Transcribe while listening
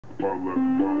Young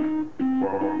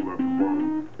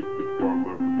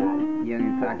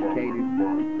Intoxicated,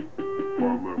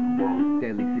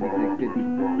 Daly City 650.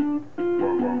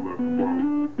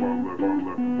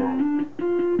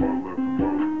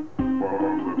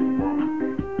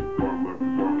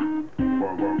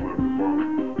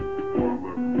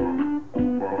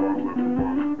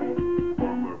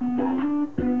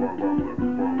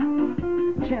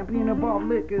 Champion of all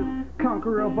liquors,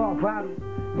 conqueror of all bottles.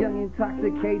 Young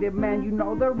Intoxicated, man, you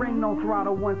know there ain't no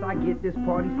throttle. Once I get this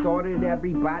party started,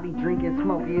 everybody drink and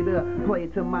smoke it up. Play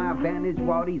it to my advantage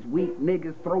while these weak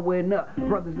niggas throwing up.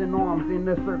 Brothers in arms in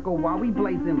the circle while we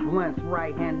blazing blunts.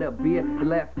 Right hand up beer,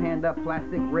 left hand up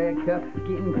plastic red cup.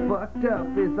 Getting fucked up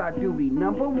is our duty.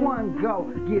 Number one,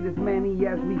 go get as many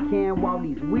as we can while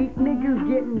these weak niggas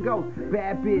getting ghosts.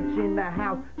 Bad bitch in the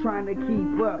house trying to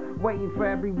keep up, waiting for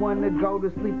everyone to go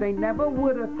to sleep. They never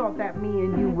would have thought that me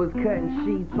and you was cutting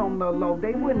sheets on the low.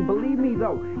 They wouldn't believe me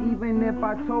though, even if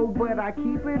I told, but I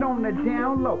keep it on the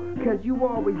down low. Cause you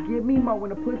always give me more when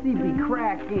the pussy be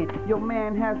cracking. Your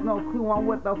man has no clue on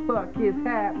what the fuck is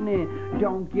happening.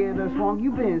 Don't get us wrong,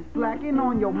 you been slacking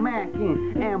on your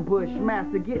macking. Ambush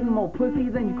master, getting more pussy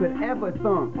than you could ever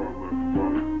thump.